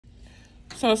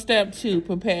So step 2,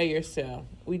 prepare yourself.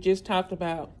 We just talked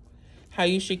about how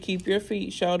you should keep your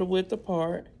feet shoulder width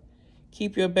apart,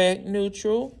 keep your back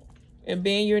neutral, and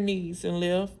bend your knees and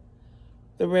lift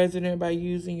the resident by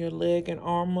using your leg and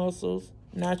arm muscles,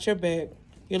 not your back.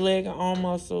 Your leg and arm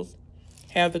muscles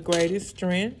have the greatest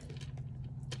strength.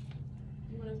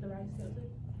 You want us to write step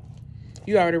 2?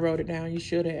 You already wrote it down. You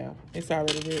should have. It's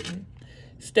already written.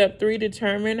 Step 3,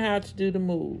 determine how to do the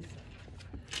move.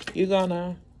 You're going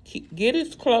to get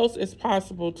as close as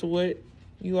possible to what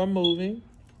you are moving.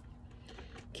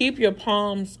 Keep your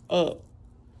palms up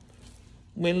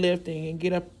when lifting and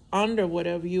get up under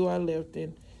whatever you are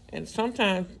lifting. And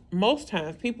sometimes, most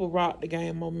times, people rock to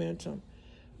gain momentum.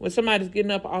 When somebody's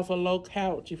getting up off a low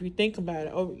couch, if you think about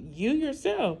it, or you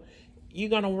yourself, you're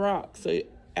going to rock. So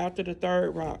after the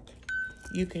third rock,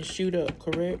 you can shoot up,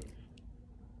 correct?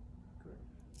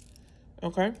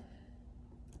 Okay.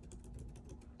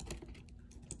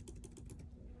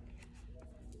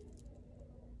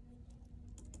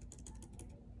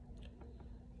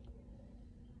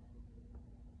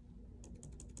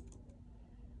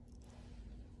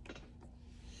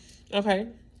 Okay.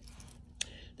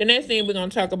 The next thing we're going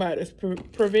to talk about is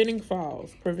preventing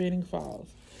falls. Preventing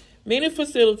falls. Many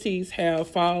facilities have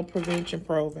fall prevention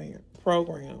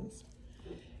programs.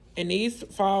 And these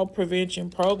fall prevention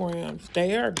programs,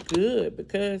 they are good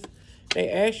because they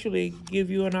actually give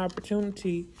you an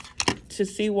opportunity to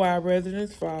see why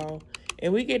residents fall.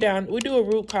 And we do a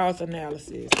root cause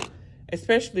analysis,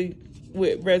 especially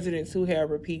with residents who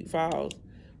have repeat falls.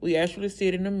 We actually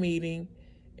sit in a meeting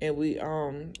and we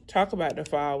talk about the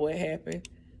fall, what happened,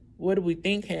 what do we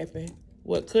think happened,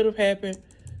 what could have happened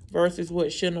versus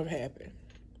what shouldn't have happened.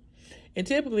 And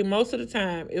typically, most of the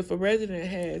time, if a resident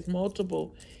has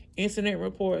multiple incident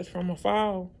reports from a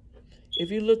fall,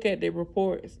 if you look at the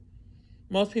reports,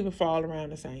 most people fall around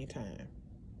the same time.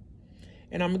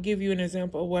 And I'm going to give you an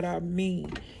example of what I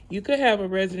mean. You could have a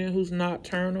resident who's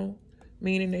nocturnal,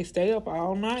 meaning they stay up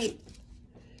all night.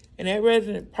 And that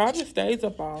resident probably stays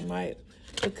up all night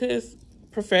because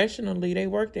professionally they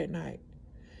work that night.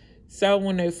 So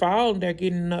when they fall, they're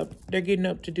getting up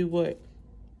to do what?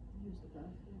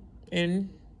 And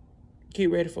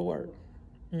get ready for work.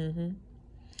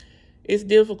 It's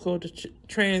difficult to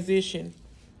transition,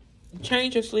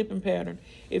 change your sleeping pattern.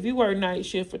 If you work night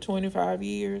shift for 25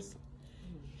 years,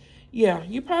 yeah,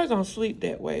 you're probably going to sleep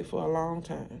that way for a long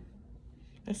time.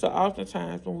 And so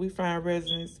oftentimes when we find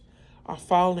residents are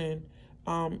falling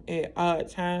at odd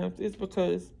times, it's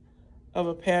because of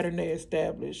a pattern they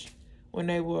established when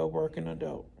they were a working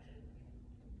adult.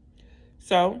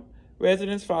 So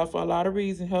residents fall for a lot of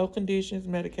reasons: health conditions,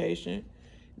 medication,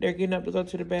 they're getting up to go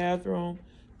to the bathroom,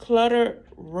 cluttered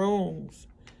rooms.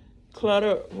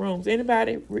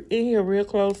 Anybody in here real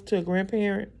close to a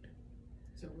grandparent?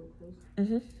 So real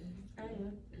close?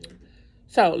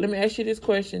 So let me ask you this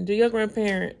question. Do your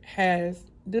grandparent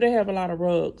do they have a lot of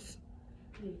rugs?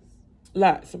 Yes.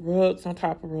 Lots of rugs on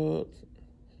top of rugs.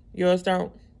 Yours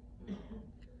don't?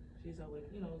 She's always,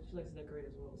 she likes to decorate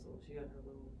as well, so she got her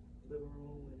little living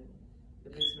room and the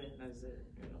basement, and that's it,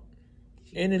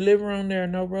 In the living room, there are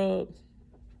no rugs?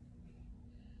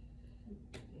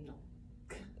 No.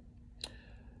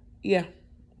 Yeah,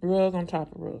 rug on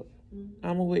top of rug.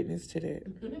 I'm a witness to that.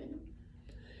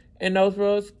 And those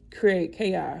rugs create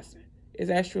chaos. It's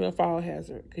actually a fall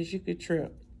hazard because you could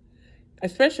trip.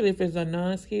 Especially if it's a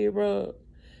non-skid rug.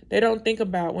 They don't think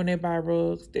about when they buy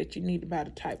rugs that you need to buy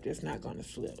the type that's not going to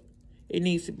slip. It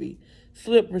needs to be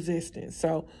slip resistant.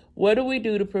 So what do we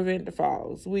do to prevent the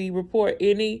falls? We report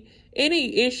any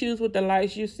issues with the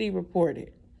lights you see, report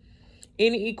it.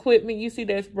 Any equipment you see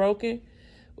that's broken,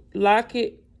 lock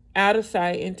it out of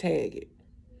sight and tag it.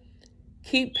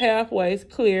 Keep pathways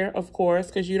clear, of course,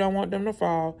 because you don't want them to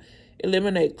fall.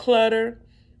 Eliminate clutter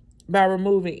by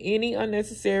removing any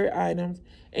unnecessary items.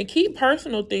 And keep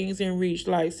personal things in reach,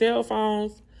 like cell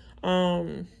phones,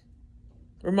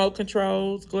 remote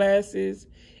controls, glasses,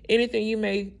 anything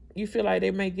you feel like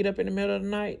they may get up in the middle of the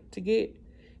night to get.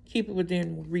 Keep it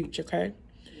within reach, okay?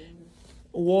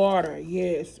 Water,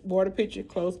 yes. Water pitcher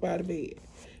close by the bed.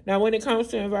 Now, when it comes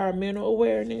to environmental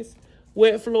awareness,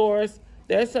 wet floors,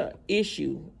 that's an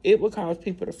issue. It will cause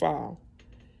people to fall.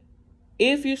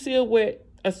 If you see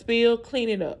a spill, clean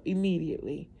it up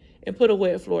immediately and put a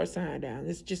wet floor sign down.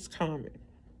 It's just common.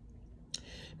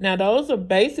 Now, those are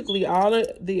basically all of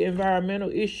the environmental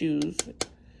issues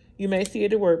you may see at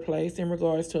the workplace in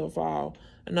regards to a fall.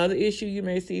 Another issue you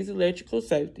may see is electrical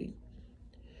safety.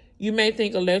 You may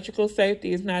think electrical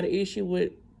safety is not an issue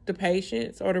with the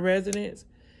patients or the residents.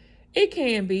 It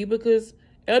can be because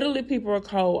elderly people are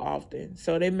cold often,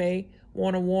 so they may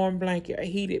want a warm blanket, a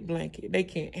heated blanket. They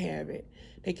can't have it.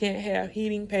 They can't have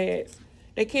heating pads.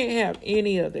 They can't have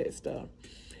any of that stuff.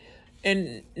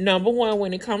 And number one,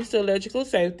 when it comes to electrical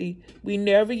safety, we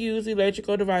never use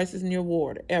electrical devices near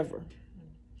water, ever.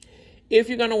 If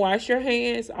you're going to wash your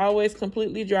hands, always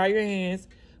completely dry your hands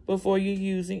before you're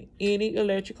using any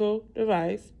electrical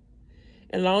device.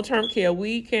 In long-term care,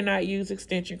 we cannot use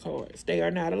extension cords. They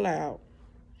are not allowed.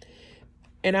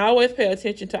 And I always pay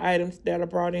attention to items that are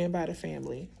brought in by the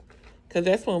family, because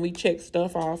that's when we check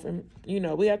stuff off. And,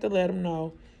 we have to let them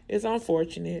know it's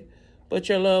unfortunate, but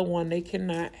your loved one, they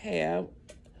cannot have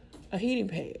a heating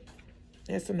pad.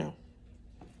 That's a no.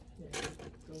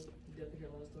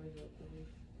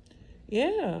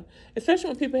 Yeah, especially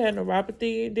when people have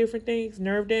neuropathy and different things,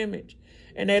 nerve damage,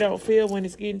 and they don't feel when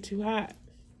it's getting too hot.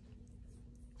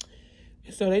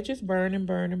 So they just burn and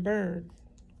burn and burn.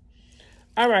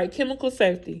 All right, chemical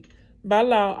safety. By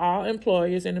law, all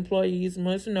employers and employees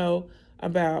must know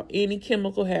about any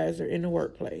chemical hazard in the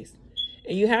workplace.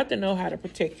 And you have to know how to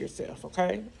protect yourself,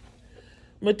 okay?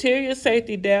 Material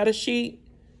safety data sheet,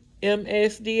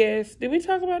 MSDS. Did we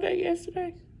talk about that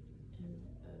yesterday?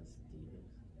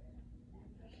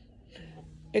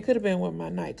 It could have been with my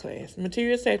night class.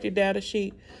 Material safety data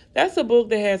sheet. That's a book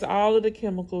that has all of the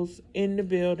chemicals in the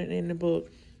building, in the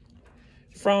book.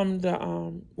 From the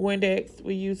Windex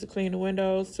we use to clean the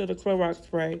windows to the Clorox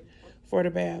spray for the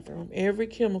bathroom. Every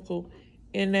chemical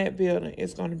in that building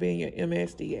is going to be in your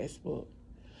MSDS book.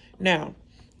 Now,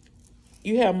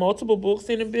 you have multiple books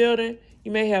in the building.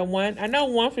 You may have one. I know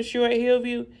one for sure at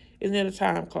Hillview is in the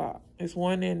time clock. There's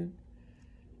one in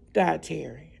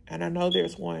dietary. And I know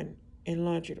there's one in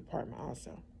laundry department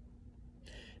also.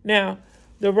 Now,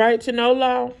 the right to know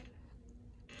law.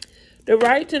 The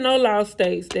right to know law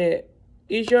states that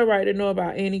it's your right to know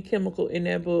about any chemical in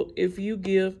that book. If you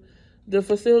give the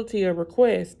facility a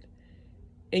request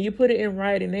and you put it in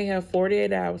writing, they have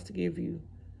 48 hours to give you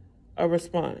a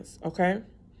response, okay?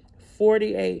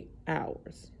 48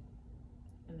 hours.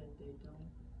 And if they don't?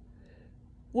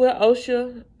 Well,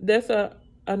 OSHA, that's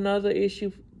another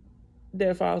issue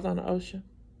that falls on OSHA.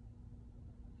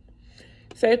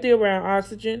 Safety around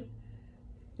oxygen.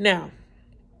 Now,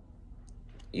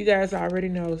 you guys already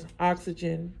know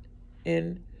oxygen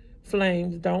and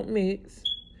flames don't mix.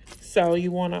 So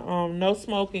you want to no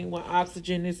smoking when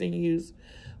oxygen is in use.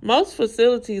 Most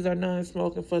facilities are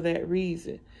non-smoking for that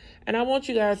reason. And I want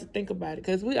you guys to think about it,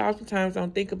 because we oftentimes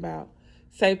don't think about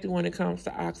safety when it comes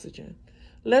to oxygen.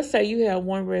 Let's say you have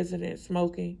one resident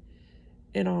smoking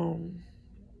and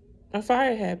a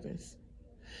fire happens.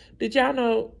 Did y'all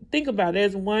know, think about it,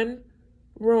 there's one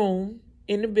room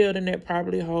in the building that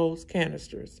probably holds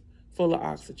canisters full of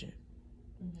oxygen.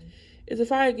 Mm-hmm. If the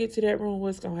fire gets to that room,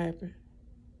 what's going to happen?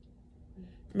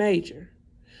 Major.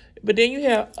 But then you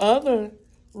have other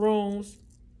rooms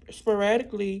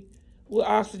sporadically with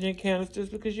oxygen canisters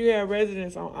because you have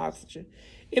residents on oxygen.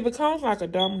 It becomes like a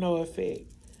domino effect.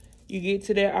 You get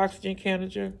to that oxygen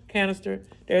canister,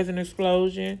 there's an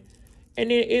explosion,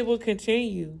 and then it will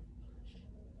continue.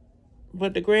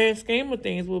 But the grand scheme of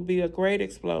things will be a great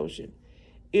explosion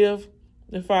if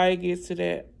the fire gets to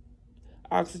that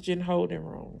oxygen holding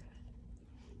room.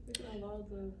 You can allow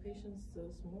the patients to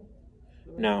smoke?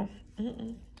 No.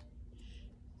 Mm-mm.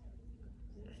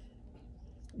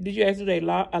 Did you ask if they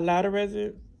allow the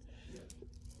residents?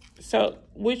 So,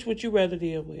 which would you rather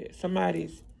deal with?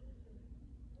 Somebody's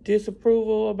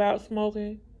disapproval about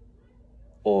smoking,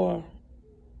 or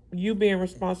you being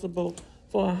responsible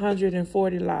for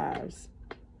 140 lives,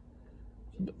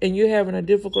 and you're having a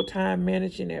difficult time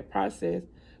managing that process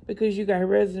because you got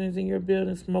residents in your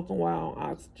building smoking while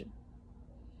on oxygen?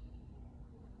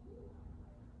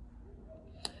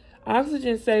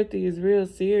 Oxygen safety is real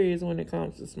serious when it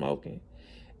comes to smoking.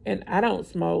 And I don't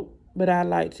smoke, but I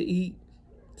like to eat.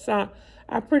 So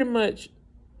I pretty much,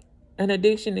 an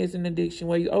addiction is an addiction,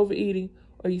 whether you're overeating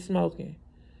or you smoking.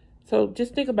 So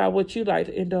just think about what you like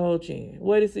to indulge in.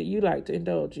 What is it you like to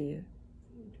indulge in?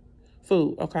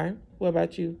 Food, okay. What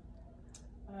about you?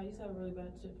 I used to have a really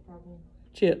bad chip problem.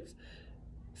 Chips.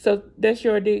 So that's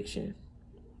your addiction.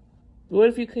 What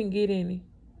if you couldn't get any?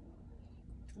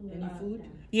 Any food?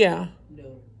 Yeah.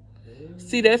 No.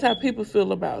 See, that's how people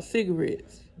feel about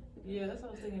cigarettes. Yeah, that's what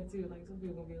I was thinking too. Like, some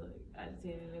people gonna be like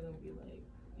agitated, they're gonna be like,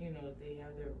 they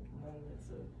have their moments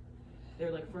of,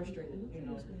 they're like frustrated,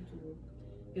 because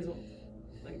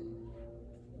like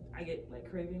I get like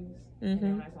cravings, and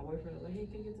then when I ask my boyfriend, like, hey,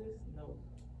 can you get this? No.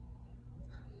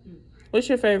 What's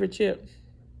your favorite chip?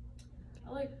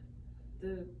 I like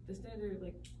the standard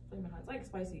like Flamin' Hot. It's like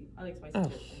spicy. I like spicy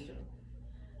chips in general.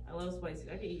 I love spicy.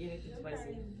 I can eat anything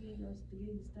spicy.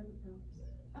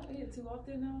 I don't eat it too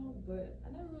often now, but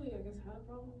I never really, I guess, had a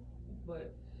problem.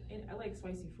 But and I like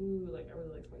spicy food. Like I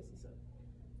really like spicy stuff.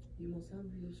 You must have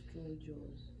real strong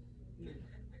jaws. Yeah.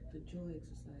 The jaw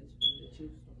exercise from the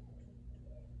chief.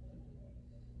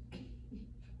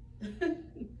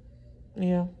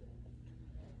 Yeah.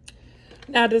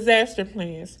 Now, disaster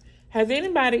plans. Has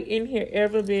anybody in here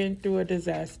ever been through a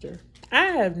disaster? I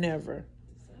have never.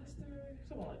 Disaster,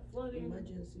 something like flooding.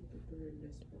 Emergency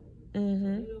preparedness plan.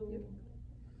 Mm-hmm. Tornado.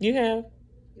 You have?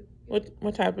 Yep.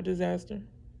 What type of disaster?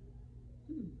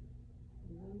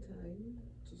 One time,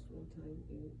 just one time,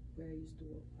 in where I used to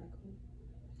work back home,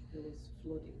 there was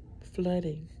flooding.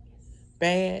 Flooding.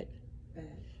 Bad.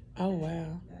 Bad. Oh,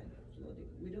 wow. Bad flooding.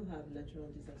 We don't have natural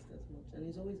disasters much, and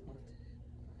it's always hot.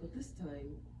 But this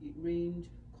time, it rained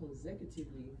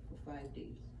consecutively for 5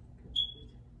 days.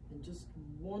 And just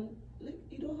one, like,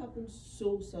 it all happened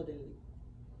so suddenly.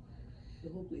 The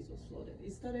whole place was flooded.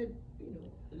 It started,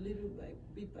 a little by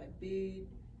bit.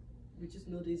 We just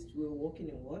noticed we were walking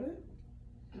in water.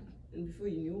 And before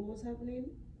you knew what was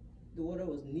happening, the water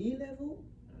was knee level.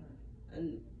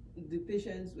 And the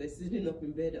patients were sitting up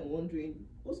in bed and wondering,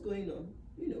 what's going on?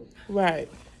 Right.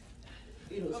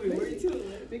 It was Oh, you crazy. worried too,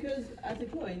 like- Because at the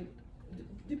point,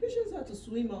 the patients had to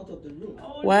swim out of the room.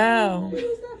 Oh, Wow. It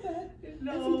was that bad.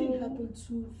 No. Everything happened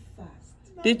too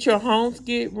fast. Did your homes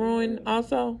get ruined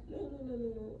also? No.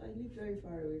 I live very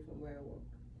far away from where I work.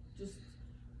 Just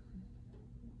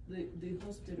the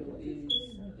hospital is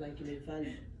like in a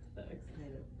valley,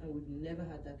 kind of, and we've never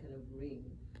had that kind of rain.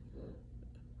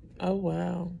 Oh,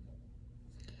 wow.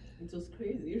 It was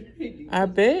crazy, really. I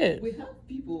bet. We have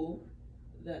people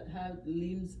that have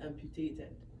limbs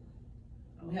amputated.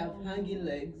 We have hanging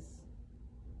legs,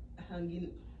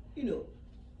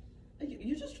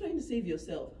 you're just trying to save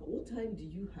yourself. What time do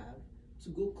you have to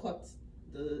go cut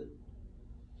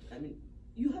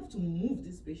you have to move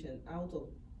this patient out of,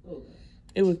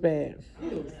 It was bad.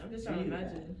 I'm just trying to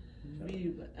imagine. Really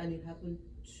bad, and it happened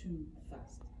too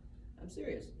fast. I'm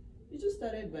serious. You just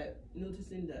started by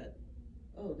noticing that,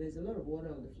 there's a lot of water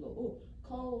on the floor. Oh,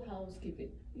 call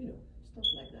housekeeping, stuff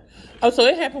like that. Oh, so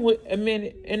it happened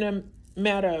in a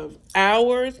matter of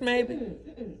hours, maybe?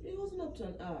 It wasn't up to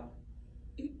an hour.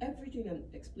 Everything I'm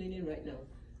explaining right now.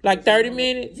 Like 30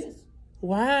 minutes? Yes.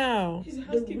 Wow. She's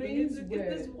housekeeping. rains Get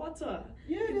were- this water.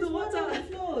 Yeah, Get there's the water on water. the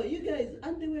floor. You guys,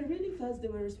 and they were really fast. They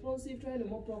were responsive, trying to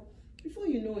mop up. Before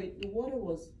you know it, the water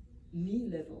was knee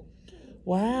level.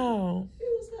 Wow. It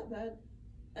was that bad.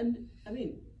 And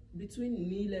between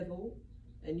knee level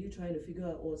and you trying to figure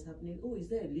out what's happening. Oh, is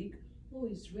there a leak? Oh,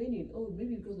 it's raining. Oh,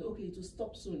 maybe because it will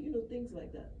stop soon. Things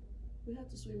like that. We had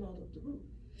to swim out of the room.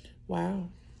 Wow.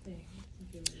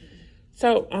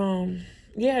 So,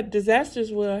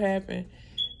 disasters will happen.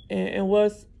 And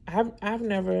I've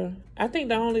never, I think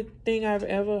the only thing I've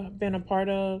ever been a part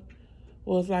of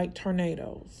was like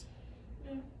tornadoes.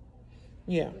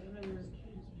 Yeah. But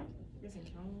I guess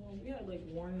encountered one. We had like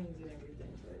warnings and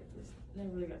everything, but just never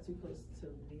really got too close to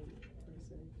me per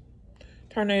se.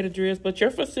 Tornado drills, but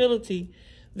your facility,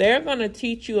 they're going to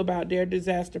teach you about their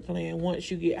disaster plan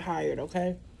once you get hired,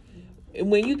 okay?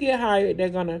 And when you get hired, they're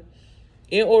going to,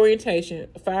 in orientation,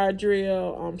 fire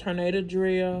drill, tornado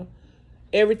drill,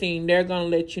 everything, they're going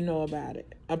to let you know about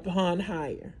it upon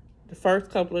hire. The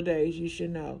first couple of days, you should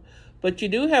know. But you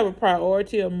do have a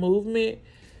priority of movement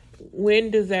when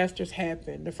disasters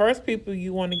happen. The first people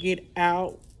you want to get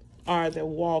out are the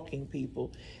walking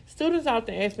people. Students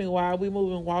often ask me why we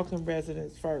moving walking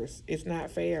residents first. It's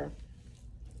not fair.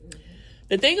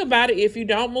 The thing about it, if you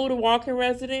don't move the walking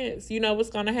residents, you know what's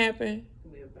going to happen?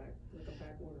 We have back order.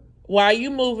 While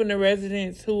you moving the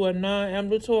residents who are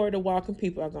non-ambulatory, the walking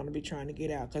people are going to be trying to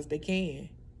get out because they can.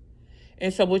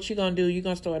 And so what you're going to do, you're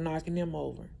going to start knocking them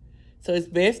over. So it's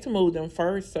best to move them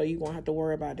first so you won't have to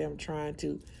worry about them trying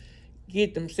to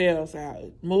get themselves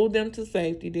out. Move them to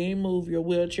safety, then move your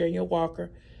wheelchair and your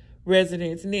walker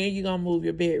residents, and then you're going to move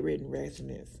your bedridden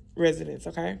residents,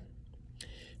 okay?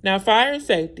 Now, fire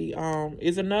safety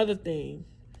is another thing.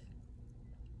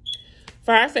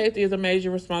 Fire safety is a major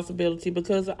responsibility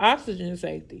because of oxygen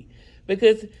safety.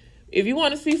 Because if you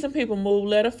want to see some people move,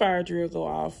 let a fire drill go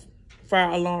off,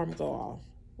 fire alarm go off.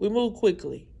 We move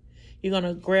quickly. You're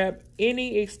going to grab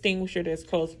any extinguisher that's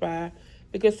close by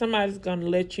because somebody's going to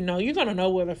let you know. You're going to know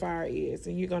where the fire is,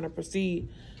 and you're going to proceed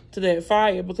to that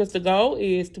fire because the goal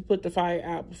is to put the fire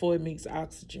out before it meets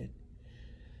oxygen.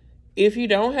 If you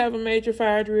don't have a major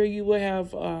fire drill, you will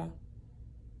have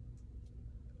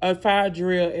a fire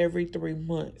drill every 3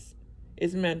 months.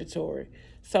 It's mandatory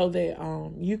so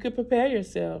that you can prepare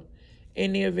yourself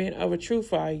in the event of a true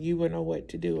fire. You will know what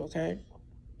to do, okay?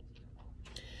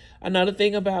 Another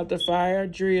thing about the fire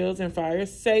drills and fire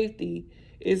safety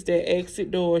is that exit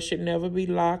doors should never be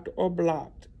locked or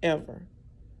blocked, ever.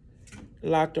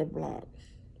 Locked or blocked.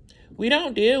 We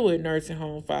don't deal with nursing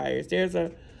home fires. There's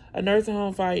a nursing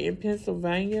home fire in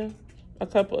Pennsylvania a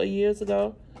couple of years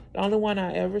ago. The only one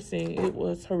I ever seen. It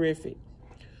was horrific.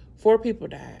 4 people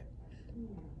died.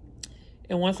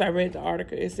 And once I read the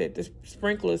article, it said the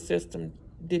sprinkler system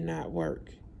did not work.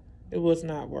 It was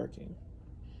not working.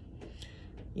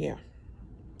 Yeah.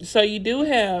 So you do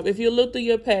have, if you look through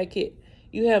your packet,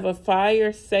 you have a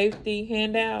fire safety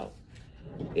handout.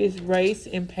 It's Race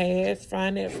and Pass.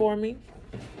 Find that for me.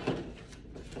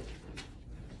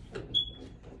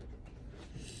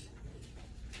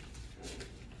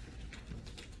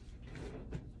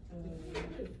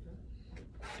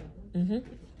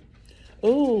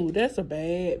 Ooh, that's a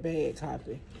bad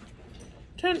copy.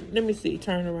 Let me see.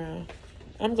 Turn around.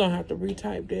 I'm gonna have to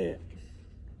retype that.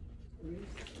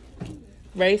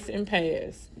 Race and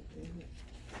Pass.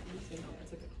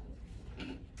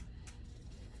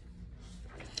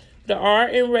 The R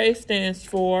in race stands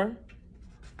for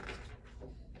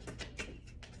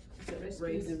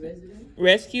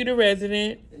rescue the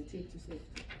resident and take to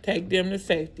safety. Take them to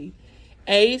safety.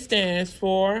 A stands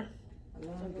for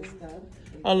Alarm the staff.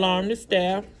 alarm the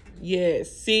staff.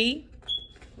 Yes. C,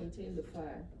 Contain the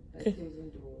fire by closing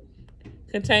doors.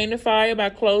 contain the fire by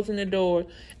closing the door.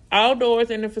 All doors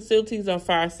in the facilities are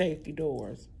fire safety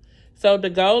doors. So the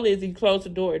goal is you close the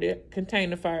door to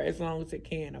contain the fire as long as it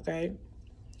can, okay?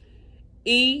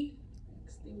 E,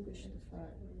 Extinguish the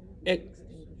fire.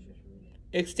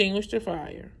 extinguish the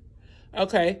fire.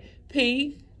 Okay.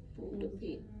 P, Pull the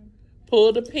pin.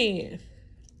 pull the pin.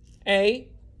 A,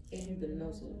 Aim the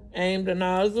nozzle. aim the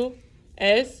nozzle.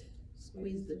 S,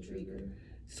 Squeeze the trigger.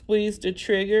 squeeze the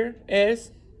trigger.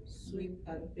 S, Sweep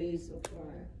at base of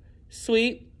fire.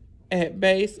 sweep at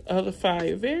base of the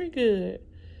fire. Very good.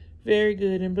 Very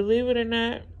good. And believe it or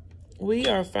not, we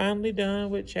are finally done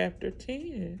with chapter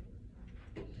 10.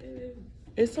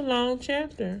 It's a long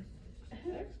chapter.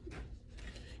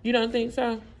 You don't think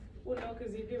so? Well, no,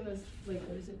 because you're giving us, like,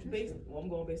 I'm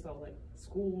going based off, like,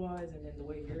 school-wise, and then the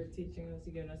way you're teaching us,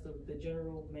 you're giving us the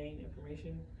general main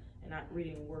information, and not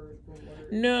reading word for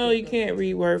word. No, you can't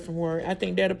read word from word. I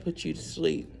think that'll put you to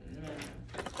sleep.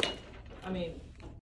 I mean,